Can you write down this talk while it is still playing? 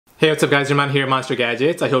Hey, what's up guys, your man here, Monster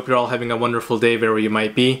Gadgets. I hope you're all having a wonderful day wherever you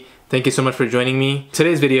might be. Thank you so much for joining me.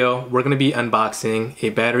 Today's video, we're going to be unboxing a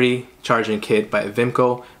battery charging kit by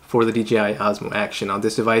Vemico for the DJI Osmo Action. Now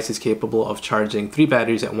this device is capable of charging 3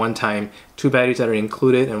 batteries at one time, 2 batteries that are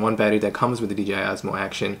included and 1 battery that comes with the DJI Osmo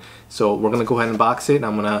Action. So we're going to go ahead and unbox it and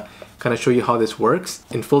I'm going to kind of show you how this works.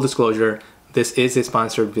 In full disclosure, this is a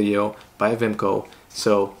sponsored video by Vemico,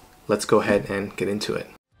 so let's go ahead and get into it.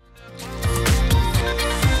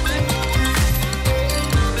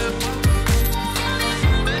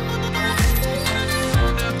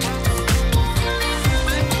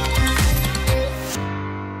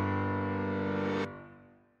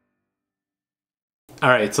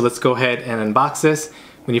 Alright, so let's go ahead and unbox this.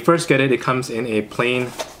 When you first get it, it comes in a plain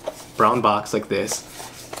brown box like this.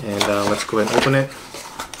 And let's go ahead and open it.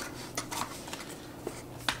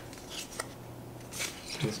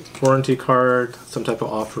 This is a warranty card, some type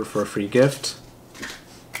of offer for a free gift.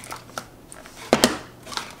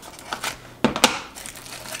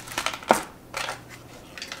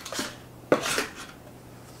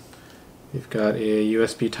 We've got a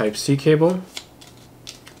USB Type-C cable.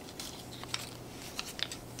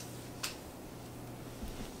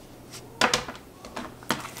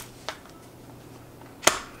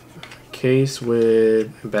 Case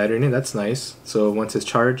with a battery in it, that's nice. So once it's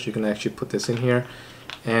charged, you can actually put this in here,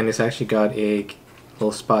 and it's actually got a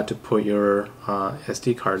little spot to put your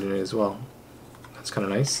SD card in it as well. That's kind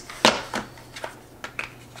of nice.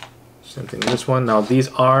 Same thing with this one. Now these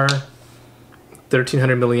are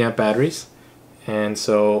 1300 milliamp batteries, and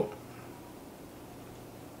so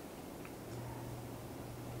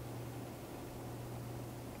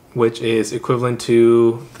which is equivalent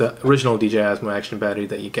to the original DJI Osmo Action battery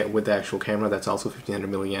that you get with the actual camera. That's also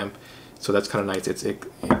 1500 milliamp, so that's kind of nice. It's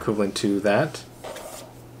equivalent to that.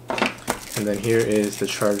 And then here is the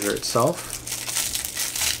charger itself.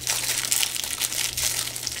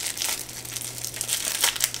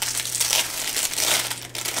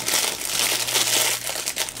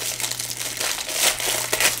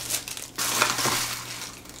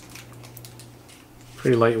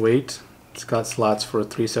 Pretty lightweight. It's got slots for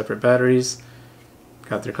 3 separate batteries.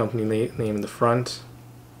 Got their company name in the front.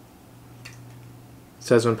 It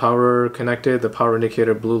says when power connected, the power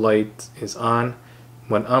indicator blue light is on.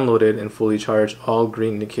 When unloaded and fully charged, all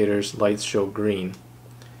green indicators lights show green.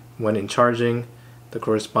 When in charging, the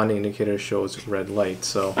corresponding indicator shows red light.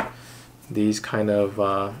 So these kind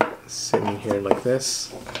of sit in here like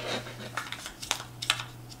this.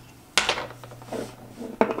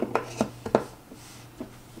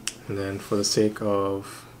 And then for the sake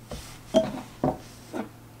of,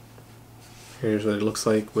 here's what it looks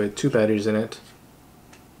like with 2 batteries in it.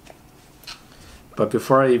 But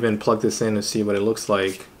before I even plug this in to see what it looks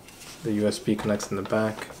like, the USB connects in the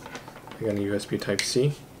back. I got a USB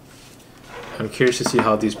Type-C. I'm curious to see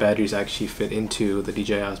how these batteries actually fit into the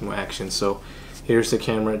DJI Osmo Action. So here's the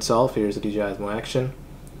camera itself, here's the DJI Osmo Action,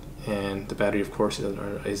 and the battery of course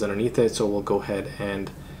is underneath it. So we'll go ahead and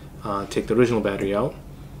take the original battery out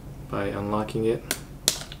by unlocking it.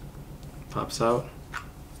 Pops out.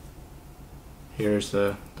 Here's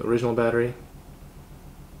the original battery.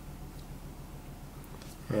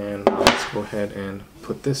 And let's go ahead and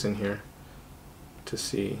put this in here to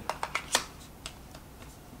see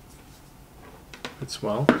it's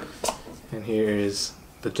well. And here is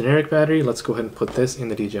the generic battery. Let's go ahead and put this in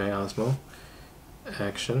the DJI Osmo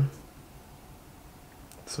Action.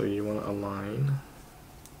 So you want to align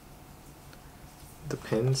the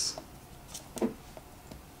pins.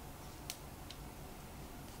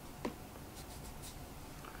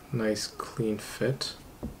 Nice clean fit.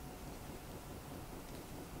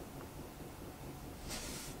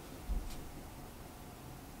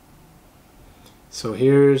 So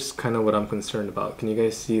here's kind of what I'm concerned about. Can you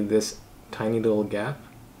guys see this tiny little gap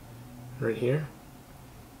right here?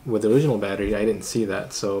 With the original battery, I didn't see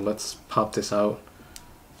that. So let's pop this out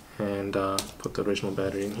and put the original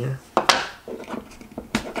battery in here.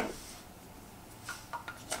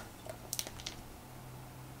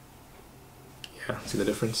 Yeah, see the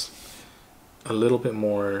difference? A little bit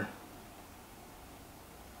more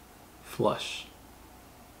flush.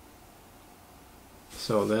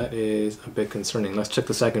 So that is a bit concerning. Let's check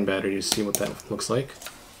the second battery to see what that looks like.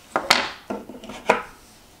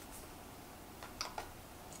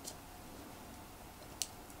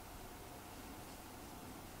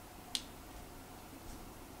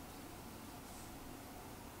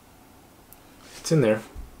 It's in there.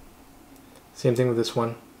 Same thing with this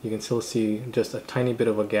one. You can still see just a tiny bit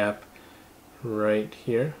of a gap right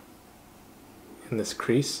here in this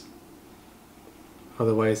crease.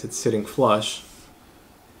 Otherwise it's sitting flush.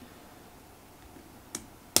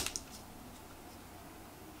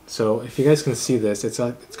 So if you guys can see this, it's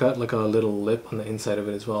got like a little lip on the inside of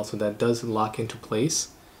it as well, so that does lock into place.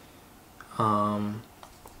 And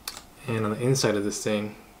on the inside of this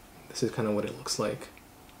thing, this is kind of what it looks like.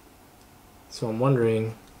 So I'm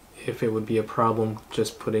wondering if it would be a problem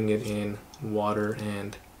just putting it in water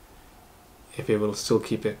and if it will still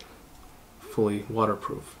keep it fully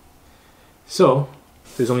waterproof. So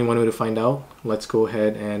there's only one way to find out. Let's go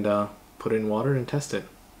ahead and put it in water and test it.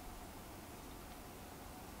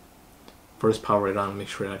 First, power it on, make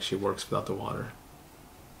sure it actually works without the water.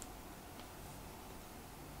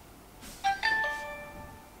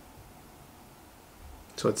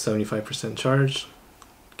 So it's 75% charged.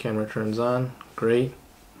 Camera turns on, great.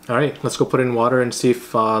 All right, let's go put it in water and see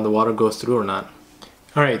if the water goes through or not.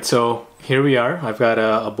 All right, so here we are. I've got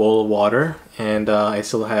a bowl of water, and I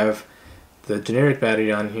still have the generic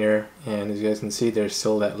battery on here, and as you guys can see, there's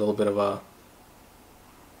still that little bit of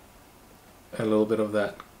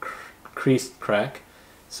that creased crack.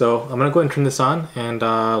 So I'm gonna go ahead and turn this on, and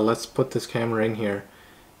let's put this camera in here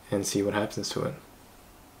and see what happens to it.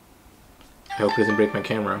 I hope it doesn't break my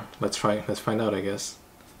camera. Let's find out, I guess.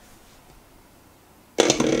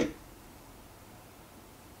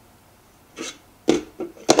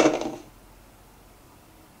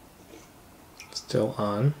 Still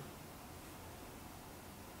on.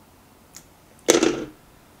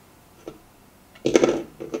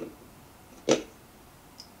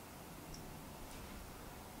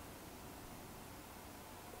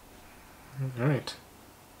 Alright,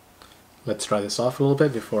 let's dry this off a little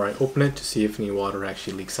bit before I open it to see if any water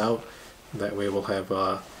actually leaks out. That way we'll have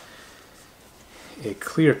a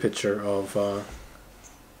clear picture of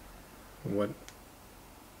what...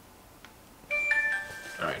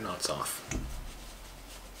 Alright, now it's off.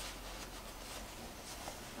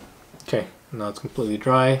 Okay, now it's completely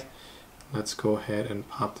dry. Let's go ahead and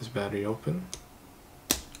pop this battery open.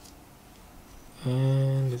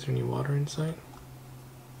 And is there any water inside?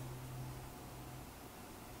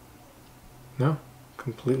 No,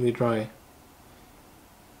 completely dry.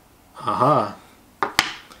 Aha!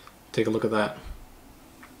 Take a look at that.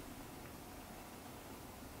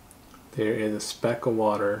 There is a speck of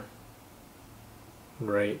water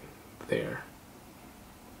right there.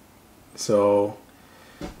 So,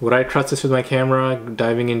 would I trust this with my camera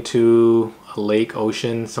diving into a lake,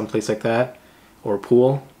 ocean, someplace like that, or a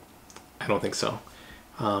pool? I don't think so.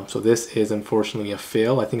 So this is unfortunately a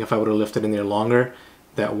fail. I think if I would have left it in there longer,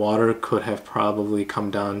 that water could have probably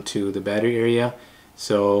come down to the battery area.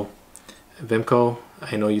 So Vemico,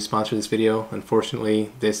 I know you sponsored this video.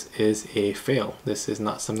 Unfortunately, this is a fail. This is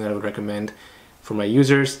not something that I would recommend for my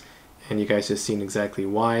users, and you guys have seen exactly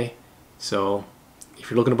why. So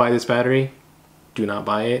if you're looking to buy this battery, do not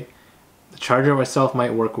buy it. The charger itself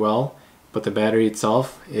might work well, but the battery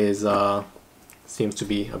itself is seems to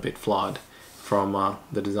be a bit flawed from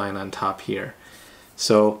the design on top here.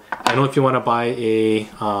 So I know if you want to buy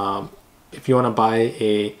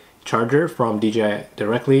a charger from DJI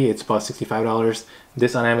directly, it's about $65.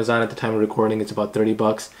 This on Amazon at the time of recording, it's about 30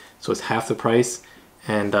 bucks, so it's half the price.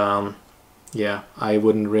 And yeah, I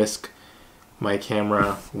wouldn't risk my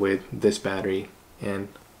camera with this battery, and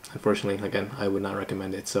unfortunately, again, I would not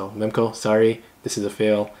recommend it. So Vemico, sorry, this is a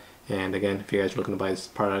fail. And again, if you guys are looking to buy this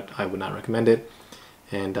product, I would not recommend it.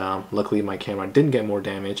 And luckily my camera didn't get more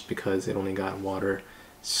damaged because it only got water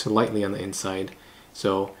slightly on the inside.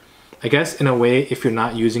 So I guess in a way, if you're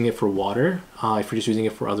not using it for water, if you're just using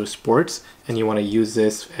it for other sports and you want to use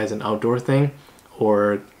this as an outdoor thing,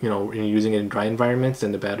 or you're using it in dry environments,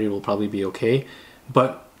 then the battery will probably be okay.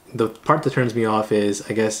 But the part that turns me off is,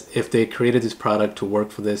 I guess, if they created this product to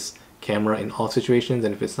work for this camera in all situations,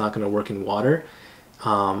 and if it's not going to work in water,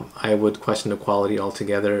 I would question the quality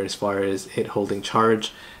altogether as far as it holding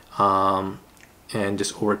charge, and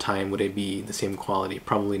just over time, would it be the same quality?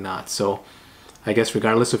 Probably not. So I guess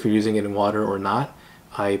regardless if you're using it in water or not,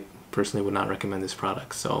 I personally would not recommend this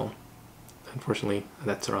product. So unfortunately,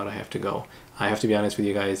 that's the route I have to go. I have to be honest with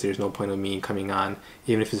you guys, there's no point of me coming on,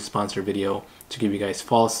 even if it's a sponsored video, to give you guys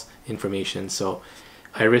false information. So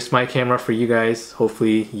I risked my camera for you guys.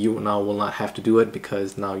 Hopefully you now will not have to do it,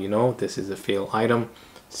 because now you know this is a fail item.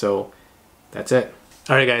 So that's it.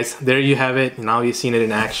 Alright guys, there you have it. Now you've seen it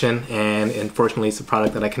in action, and unfortunately it's a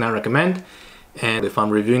product that I cannot recommend. And if I'm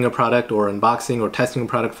reviewing a product or unboxing or testing a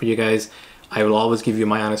product for you guys, I will always give you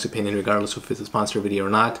my honest opinion regardless if it's a sponsored video or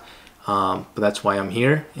not. But that's why I'm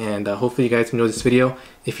here, and hopefully you guys enjoyed this video.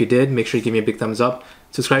 If you did, make sure you give me a big thumbs up.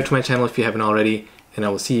 Subscribe to my channel if you haven't already, and I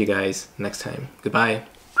will see you guys next time. Goodbye.